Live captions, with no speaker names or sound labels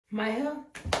My hair,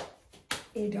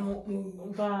 it don't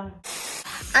move. Bye.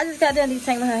 I just got done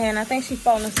detangling her hair, and I think she's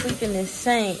falling asleep in this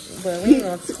sink, but we ain't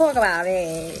gonna talk about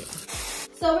it.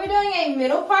 So we're doing a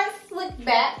middle part slick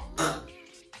back.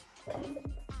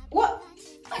 What?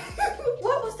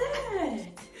 What was that?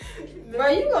 Bro,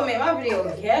 you gonna make my video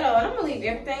ghetto, and I'm gonna leave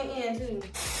everything in too.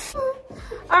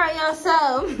 All right, y'all.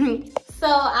 So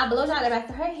I blow dried the back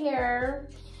of her hair,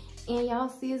 and y'all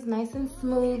see it's nice and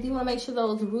smooth. You wanna make sure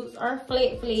those roots are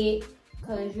flat,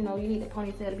 cause you know you need the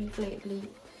ponytail to be flat.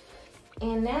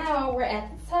 And now we're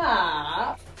at the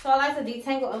top. So I like to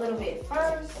detangle a little bit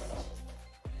first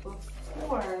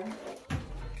before.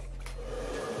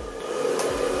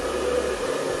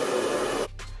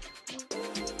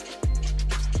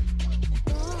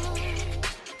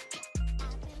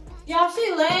 Y'all,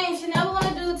 she lame. She never want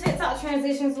to do TikTok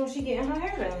transitions when she getting her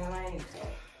hair done. Like,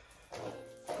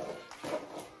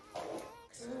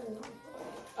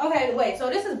 okay, wait. So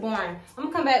this is boring. I'm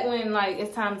gonna come back when like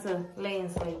it's time to lay in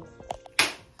sleep.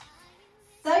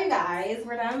 So you guys,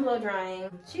 we're done blow drying.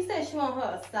 She said she want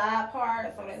her a side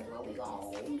part, so that's what we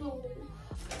gonna do.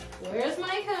 Where's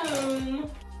my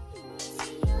comb?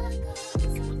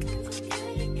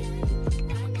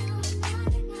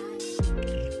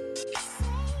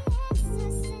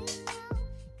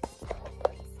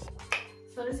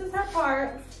 So this is her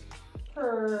part.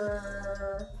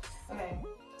 Okay,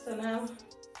 so now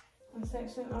a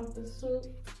section of the swoop.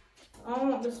 I don't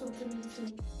want the swoop to be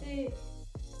too thick.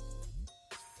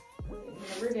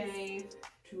 Never gave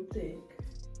too thick.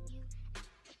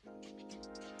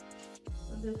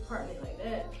 So just part it like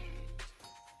that.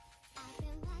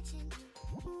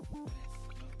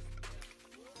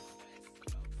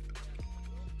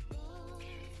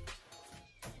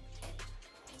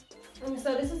 And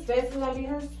so this is basically gonna be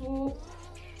her swoop.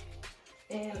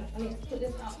 And I need to put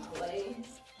this out my way.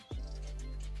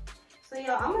 So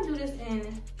y'all, I'm gonna do this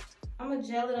I'm gonna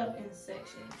gel it up in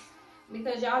sections.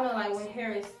 Because y'all know, like, when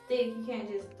hair is thick, you can't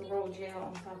just throw gel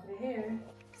on top of the hair.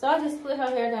 So I just split her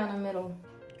hair down the middle.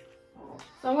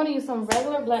 So I'm gonna use some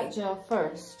regular black gel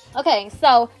first. Okay,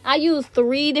 so I use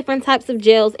 3 different types of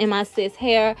gels in my sis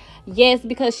hair. Yes,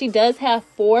 because she does have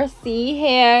 4C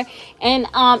hair. And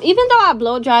even though I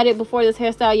blow dried it before this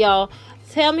hairstyle, y'all,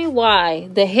 tell me why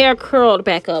the hair curled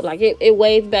back up. Like, it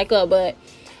waved back up. But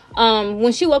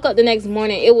when she woke up the next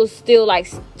morning, it was still,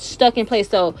 like, stuck in place.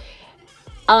 So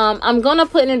I'm gonna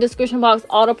put in the description box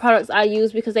all the products I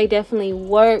use because they definitely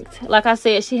worked. Like I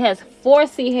said, she has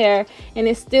 4C hair and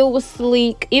it still was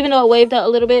sleek. Even though it waved out a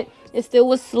little bit, it still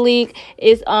was sleek.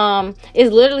 It's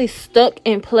literally stuck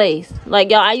in place. Like,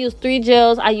 y'all, I used 3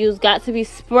 gels. I used Got To Be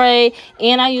spray,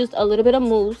 and I used a little bit of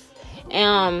mousse.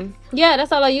 Yeah,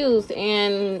 that's all I used,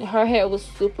 and her hair was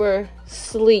super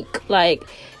sleek. Like,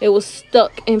 it was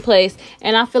stuck in place.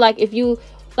 And I feel like if you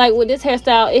like with this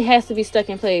hairstyle, it has to be stuck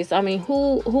in place. I mean,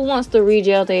 who wants to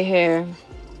re-gel their hair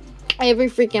every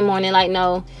freaking morning? Like,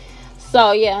 no.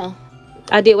 So yeah,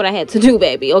 I did what I had to do,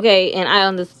 baby. Okay, and I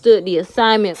understood the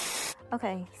assignment.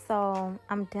 Okay, so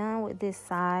I'm done with this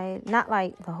side. Not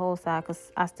like the whole side,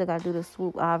 because I still gotta do the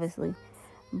swoop, obviously.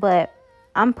 But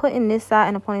I'm putting this side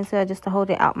in a ponytail just to hold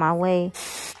it out my way.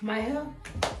 My hair,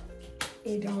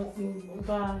 it don't move.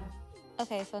 Bye.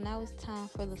 Okay, so now it's time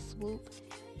for the swoop.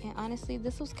 And honestly,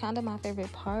 this was kind of my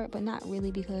favorite part, but not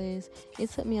really, because it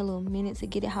took me a little minute to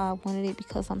get it how I wanted it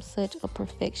because I'm such a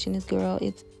perfectionist girl.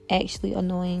 It's actually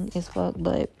annoying as fuck,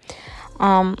 but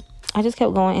I just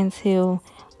kept going until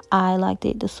I liked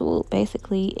it, the swoop,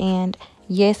 basically. And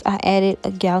yes, I added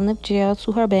a gallon of gel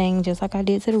to her bang, just like I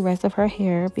did to the rest of her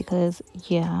hair, because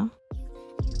yeah.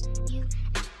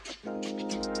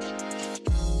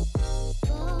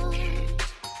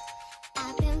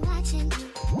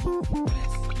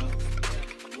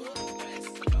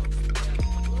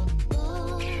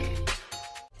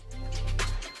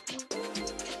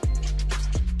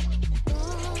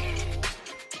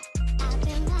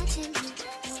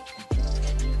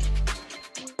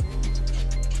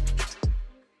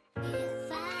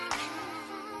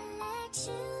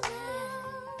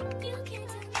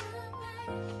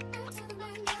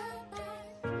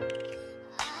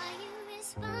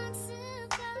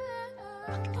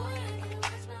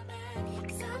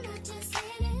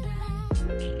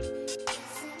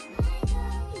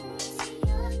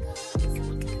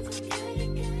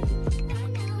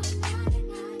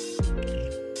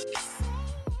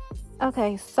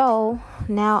 Okay, so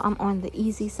now I'm on the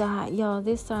easy side. Y'all,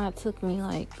 this side took me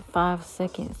like 5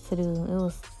 seconds to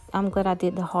do. I'm glad I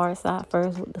did the hard side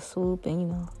first with the swoop and, you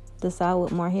know, the side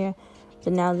with more hair.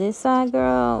 But now this side,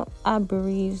 girl, I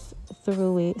breezed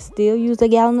through it. Still use a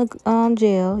gallon of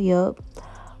gel, yup.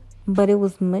 but it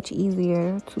was much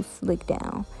easier to slick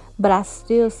down. But I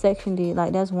still sectioned it.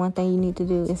 Like, that's one thing you need to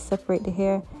do is separate the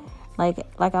hair.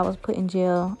 Like I was putting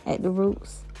gel at the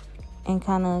roots and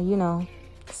kind of, you know,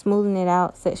 smoothing it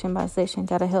out section by section.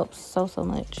 That'll help so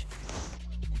much.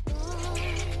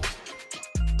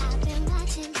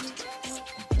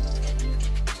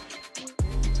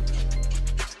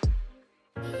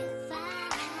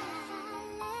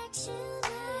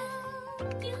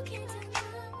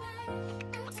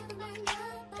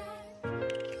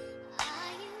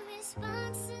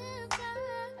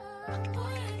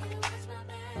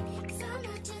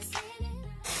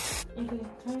 Okay,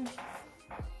 turn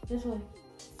this way.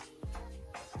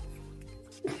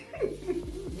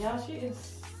 Y'all, she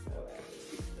is.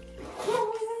 Come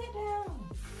on, lay it down.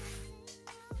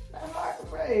 That's hard to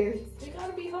braid. It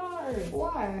gotta be hard.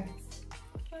 Why?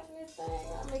 Like this thing,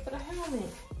 I make it a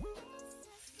helmet.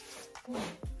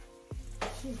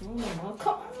 She's doing it.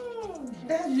 Come on.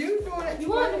 That's you doing it. You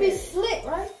want it to be slick,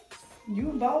 right?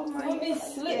 You both You my want me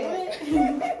slick,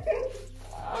 right?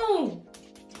 Oh.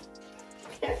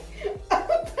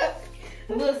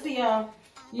 Look, see y'all.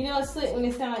 You know it's slick when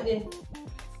it sound like this.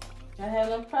 I have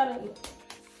enough product.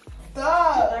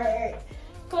 Stop. Alright.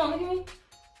 Come on, look at me.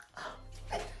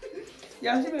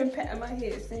 Y'all, she been patting my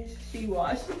head since she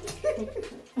washed.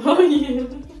 Oh yeah.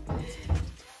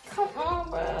 Come on,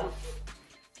 bro.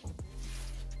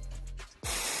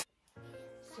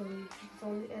 So it's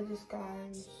on the edges,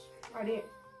 guys. I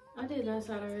did that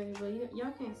side already, but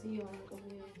y'all can't see it over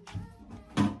here.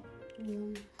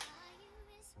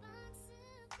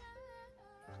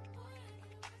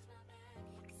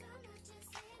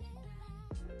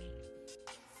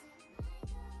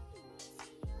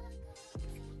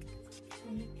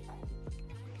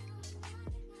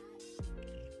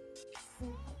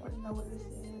 I don't know what this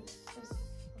is.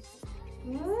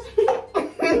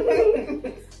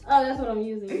 Oh, that's what I'm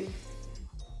using.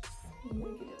 Let me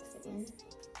get this in.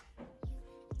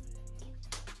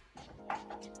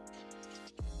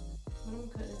 I'm gonna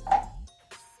cut it.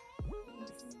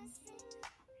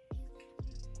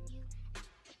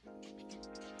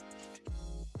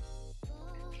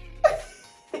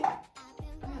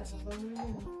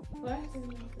 What?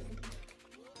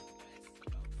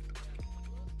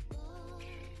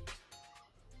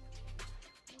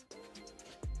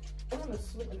 I'm gonna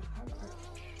slip in the hot part.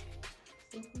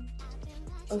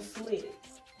 A slit.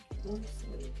 One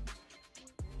slit.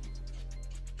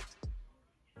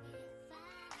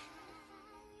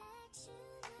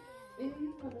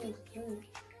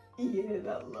 Yes, I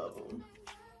love them.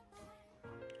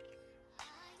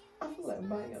 I feel like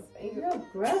buying a finger. Your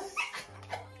breath?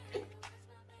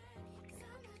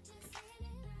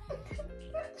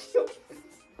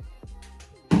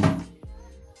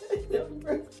 Your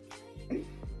breath.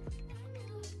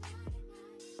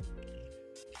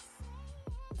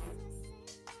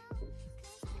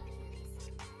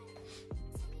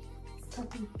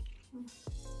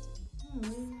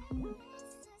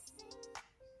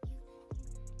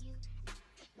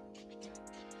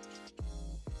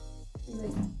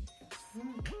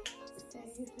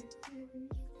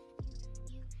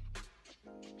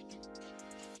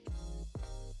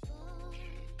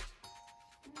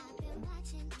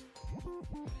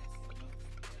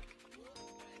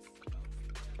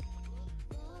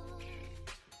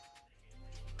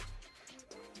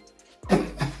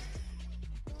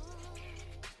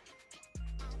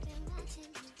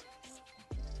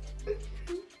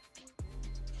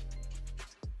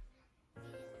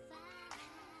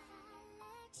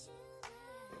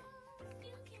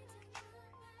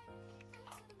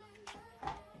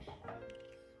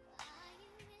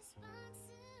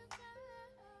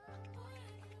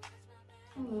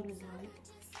 I love this light.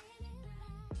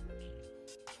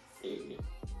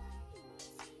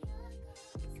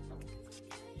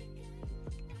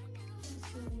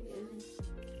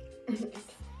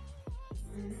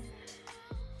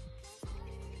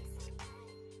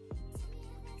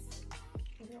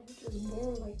 Just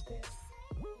born like that.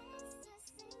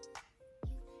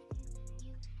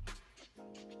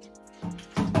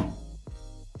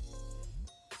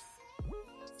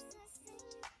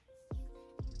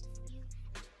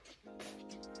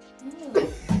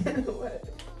 What?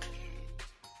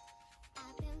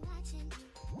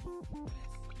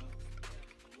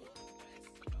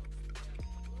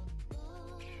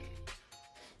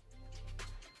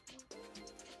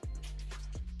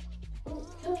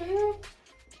 Over here?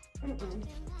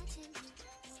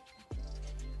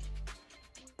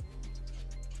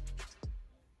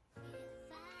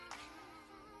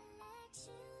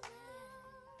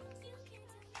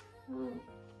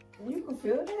 You can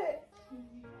feel that?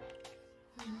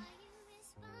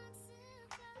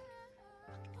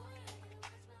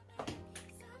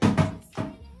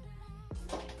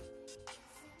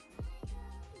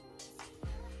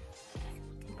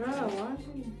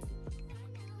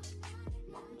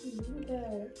 Do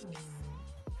that.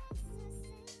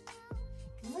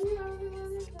 Why you not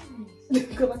doing this?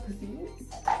 Because I can see it.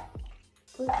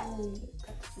 Put it on the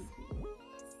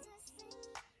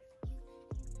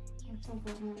I'm talking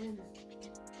about my ears.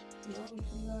 No, you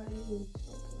got ears.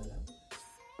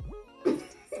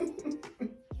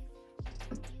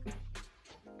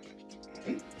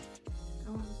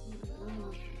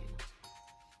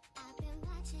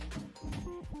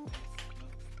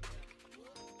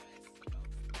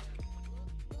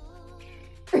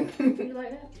 You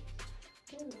like that?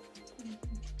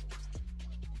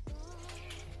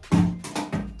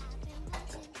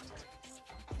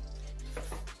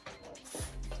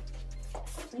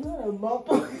 You got a bump.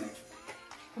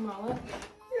 Come on, what?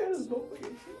 Yeah, there's a bump on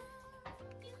your shit.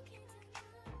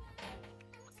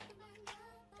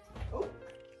 Oh.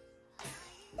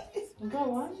 Bro,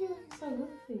 why are you so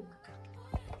goofy?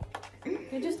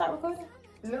 Did you just start recording?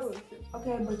 No.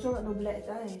 Okay, but you don't got no black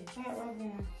thing. I got rubber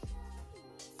bands.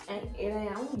 And it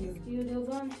ain't on you. You do a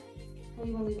bun? Or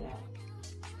you gonna leave it out?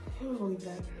 I'm gonna leave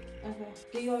that. Okay.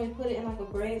 Do you want me to put it in like a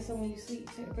braid so when you sleep,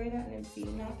 take the braid out and then be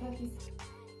not puffy?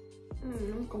 I'm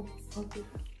gonna pump it.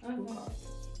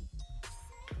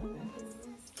 Okay.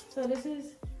 So this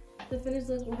is the finished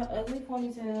look with her ugly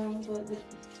ponytail, but the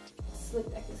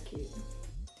slick back is cute.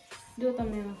 Do a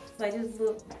thumbnail. Like just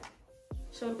look.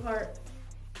 Show the part.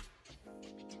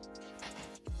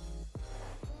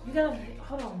 You gotta,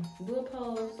 hold on. Do a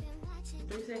pose.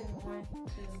 3 seconds. 1, 2,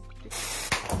 3.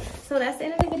 So that's the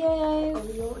end of the video, guys.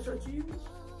 Oh, you know what shirt you use?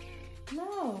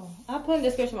 No. I'll put in the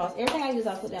description box. Everything I use,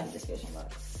 I'll put down in the description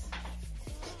box.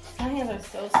 My hands are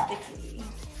so sticky.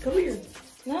 Come here.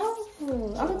 No.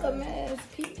 I look a mess.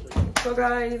 So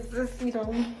guys, this, you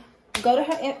know. Go to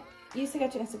her, you still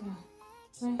got your Instagram.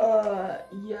 Right?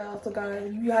 Yeah, so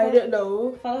guys, you didn't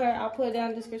know. Follow her. I'll put it down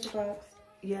in the description box.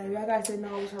 Yeah, y'all guys didn't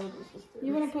know which one.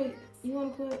 You wanna put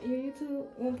your YouTube?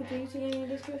 You wanna put your YouTube in the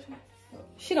description?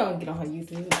 She don't get on her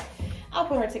YouTube. I'll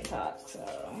put her TikTok. So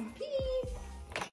peace.